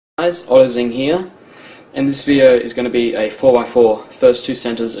Guys, Ottozing here, and this video is going to be a 4x4 first two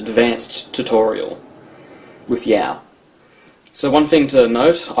centers advanced tutorial with Yao. So one thing to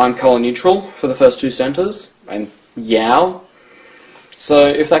note, I'm color neutral for the first two centers, and Yao. So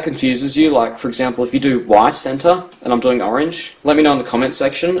if that confuses you, like for example if you do white center and I'm doing orange, let me know in the comment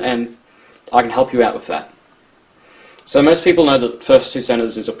section and I can help you out with that. So most people know that first two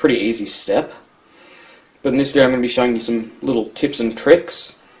centers is a pretty easy step, but in this video I'm going to be showing you some little tips and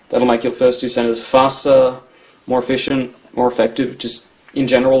tricks that'll make your first two centers faster, more efficient, more effective, just in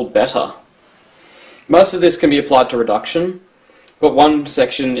general better. Most of this can be applied to reduction, but one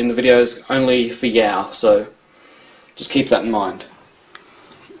section in the video is only for Yao, so just keep that in mind.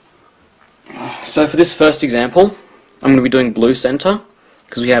 So for this first example, I'm going to be doing blue center,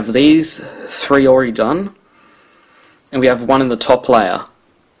 because we have these three already done, and we have one in the top layer.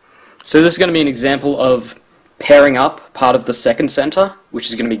 So this is going to be an example of pairing up part of the second center, which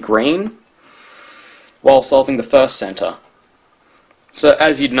is going to be green, while solving the first center. So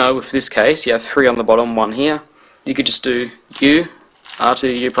as you'd know with this case, you have three on the bottom, one here. You could just do U,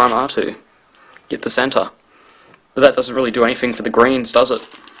 R2, U prime, R2. Get the center. But that doesn't really do anything for the greens, does it?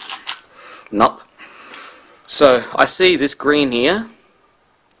 Nope. So I see this green here,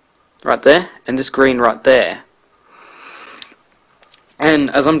 right there, and this green right there.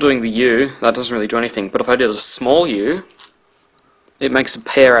 And as I'm doing the U, that doesn't really do anything, but if I did a small U, it makes a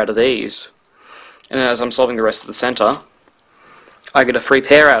pair out of these. And as I'm solving the rest of the center, I get a free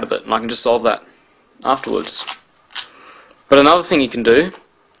pair out of it, and I can just solve that afterwards. But another thing you can do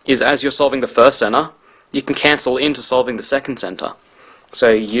is as you're solving the first center, you can cancel into solving the second center.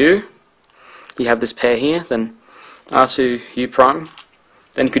 So U, you have this pair here, then R2, U prime,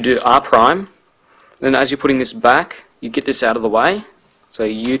 then you could do R prime, then as you're putting this back, you get this out of the way, so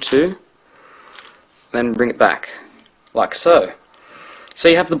U2, then bring it back, like so. So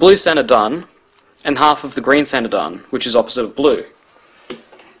you have the blue center done, and half of the green center done, which is opposite of blue.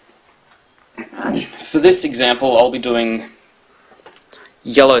 For this example, I'll be doing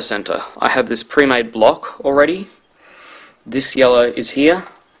yellow center. I have this pre-made block already. This yellow is here,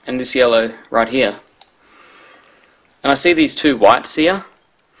 and this yellow right here. And I see these two whites here,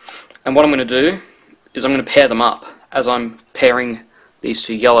 and what I'm going to do is I'm going to pair them up as I'm pairing these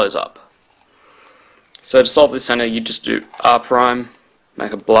two yellows up. So to solve this center, you just do R prime,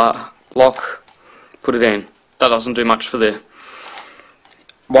 make a block, put it in. That doesn't do much for the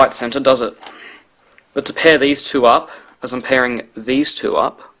white center, does it? But to pair these two up, as I'm pairing these two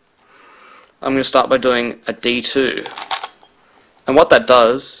up, I'm going to start by doing a D2. And what that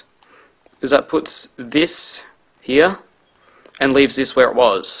does is that puts this here and leaves this where it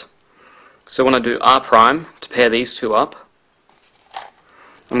was. So when I do R prime to pair these two up,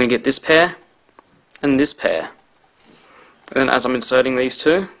 I'm going to get this pair and this pair. And then as I'm inserting these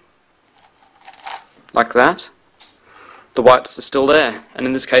two, like that, the whites are still there, and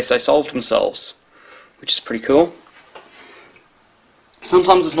in this case they solved themselves, which is pretty cool.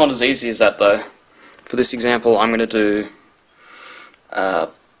 Sometimes it's not as easy as that though. For this example I'm going to do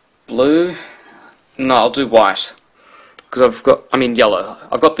blue. No, I'll do white, because yellow.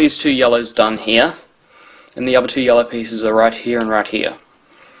 I've got these two yellows done here, and the other two yellow pieces are right here and right here.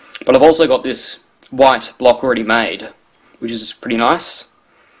 But I've also got this white block already made, which is pretty nice.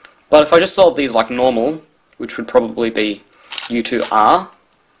 But if I just solve these like normal, which would probably be U2R,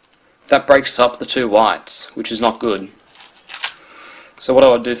 that breaks up the two whites, which is not good. So what I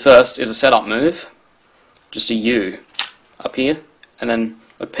would do first is a setup move, just a U up here, and then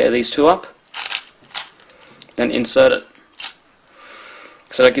I'd pair these two up, then insert it.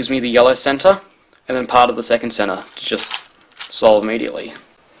 So that gives me the yellow center, and then part of the second center to just solve immediately.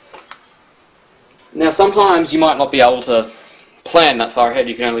 Now sometimes you might not be able to plan that far ahead,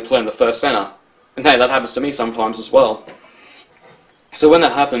 you can only plan the first center. And hey, that happens to me sometimes as well. So when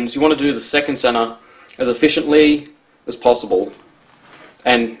that happens, you want to do the second center as efficiently as possible.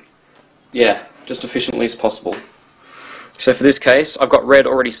 And yeah, just efficiently as possible. So for this case, I've got red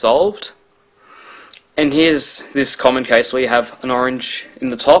already solved. And here's this common case where you have an orange in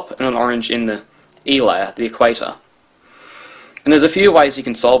the top and an orange in the E layer, the equator. And there's a few ways you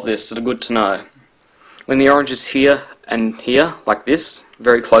can solve this that are good to know. When the orange is here and here, like this,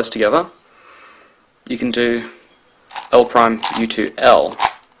 very close together, you can do L prime U2 L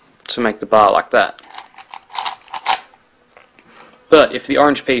to make the bar like that. But if the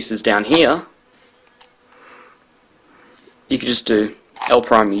orange piece is down here, you could just do L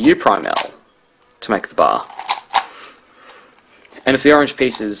prime U prime L to make the bar. And if the orange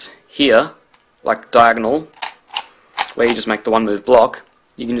piece is here, like diagonal, where you just make the one move block,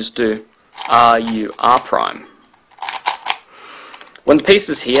 you can just do R U R prime. When the piece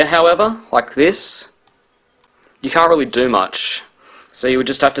is here, however, like this, you can't really do much. So you would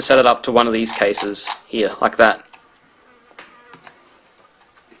just have to set it up to one of these cases here, like that.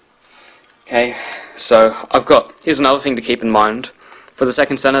 Okay, so here's another thing to keep in mind. For the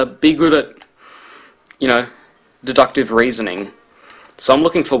second center, be good at, deductive reasoning. So I'm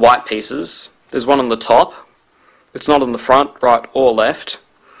looking for white pieces. There's one on the top. It's not on the front, right, or left.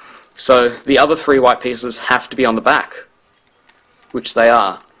 So the other 3 white pieces have to be on the back, which they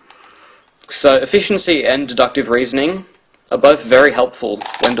are. So efficiency and deductive reasoning are both very helpful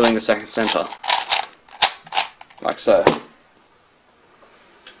when doing the second center. Like so.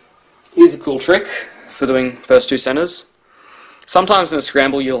 Here's a cool trick for doing first 2 centers. Sometimes in a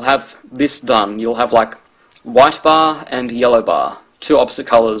scramble you'll have this done. You'll have like white bar and yellow bar, 2 opposite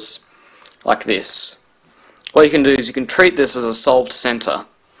colours like this. What you can do is you can treat this as a solved center,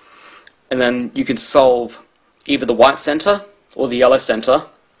 and then you can solve either the white center or the yellow center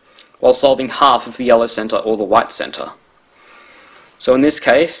while solving half of the yellow center or the white center. So in this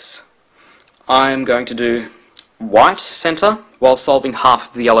case, I'm going to do white center while solving half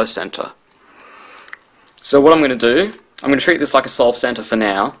of the yellow center. So what I'm going to do, I'm going to treat this like a solved center for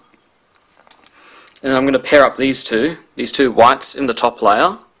now, and I'm going to pair up these two whites in the top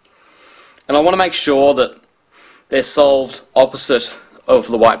layer, and I want to make sure that they're solved opposite of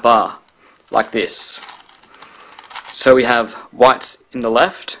the white bar, like this. So we have whites in the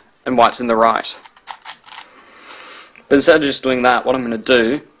left and whites in the right. But instead of just doing that, what I'm going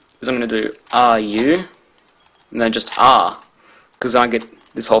to do is I'm going to do RU and then just R, because I get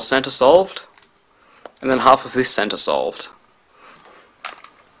this whole center solved and then half of this center solved.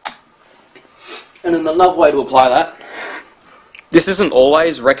 And then another way to apply that, this isn't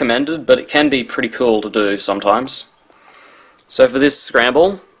always recommended, but it can be pretty cool to do sometimes. So for this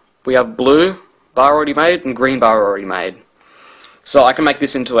scramble, we have blue bar already made and green bar already made. So I can make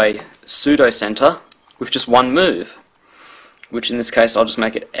this into a pseudo-center with just one move, which in this case I'll just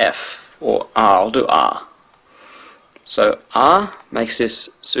make it F, or R, I'll do R. So R makes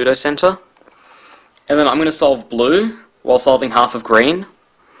this pseudo-center, and then I'm going to solve blue while solving half of green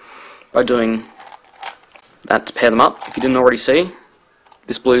by doing that to pair them up, if you didn't already see.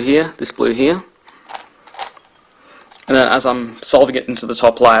 This blue here, this blue here. And then as I'm solving it into the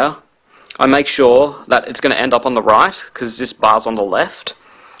top layer, I make sure that it's going to end up on the right, because this bar's on the left,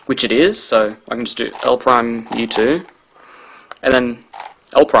 which it is, so I can just do L prime U2, and then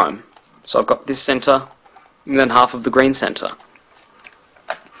L prime. So I've got this center, and then half of the green center.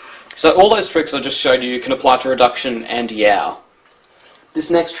 So all those tricks I just showed you can apply to reduction and Yao. This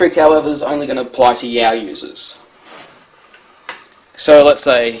next trick, however, is only going to apply to Yao users. So let's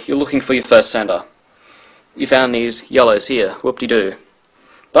say you're looking for your first center. You found these yellows here, whoop-de-doo.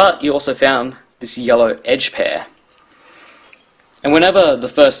 But you also found this yellow edge pair. And whenever the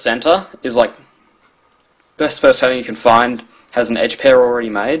first center is like, best first center you can find has an edge pair already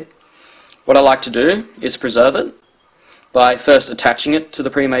made, what I like to do is preserve it by first attaching it to the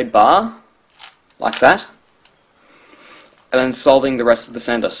pre-made bar, like that, and then solving the rest of the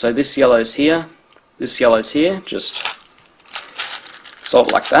center. So this yellow's here, this yellow's here, just solve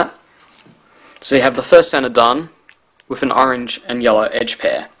it like that. So you have the first center done with an orange and yellow edge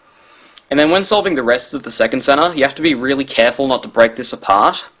pair. And then when solving the rest of the second center, you have to be really careful not to break this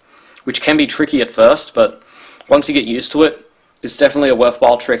apart, which can be tricky at first, but once you get used to it, it's definitely a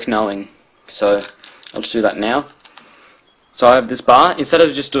worthwhile trick knowing. So I'll just do that now. So I have this bar. Instead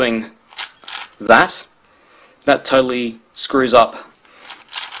of just doing that totally screws up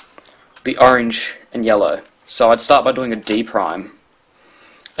the orange and yellow. So I'd start by doing a D prime,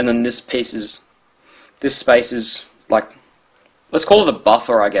 and then this space is like, let's call it a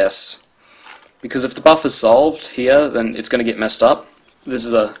buffer, I guess, because if the buffer's solved here, then it's going to get messed up. This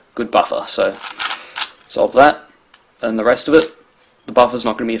is a good buffer, so solve that, and the rest of it, the buffer's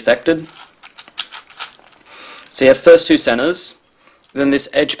not going to be affected. So you have first 2 centers, then this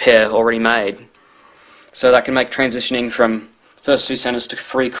edge pair already made. So that can make transitioning from first 2 centers to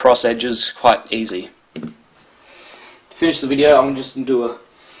 3 cross edges quite easy. To finish the video, I'm just going to do a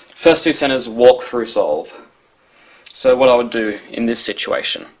first 2 centers walkthrough solve. So what I would do in this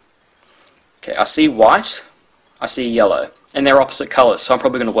situation. Okay, I see white, I see yellow, and they're opposite colours, so I'm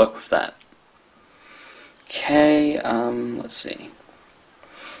probably going to work with that. Okay, let's see.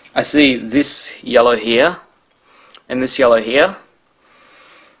 I see this yellow here, and this yellow here,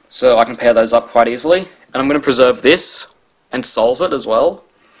 so I can pair those up quite easily. And I'm going to preserve this and solve it as well.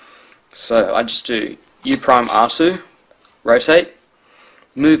 So I just do U prime R2, rotate,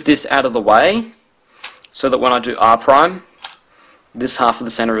 move this out of the way, so that when I do R prime, this half of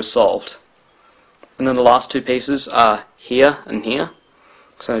the center is solved. And then the last 2 pieces are here and here,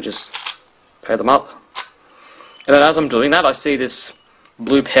 So just pair them up. And then as I'm doing that, I see this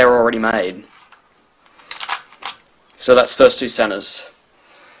blue pair already made. So that's first two centers.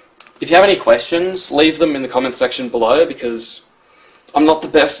 If you have any questions, leave them in the comment section below, because I'm not the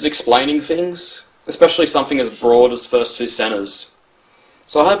best at explaining things, especially something as broad as first two centers.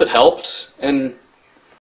 So I hope it helped, and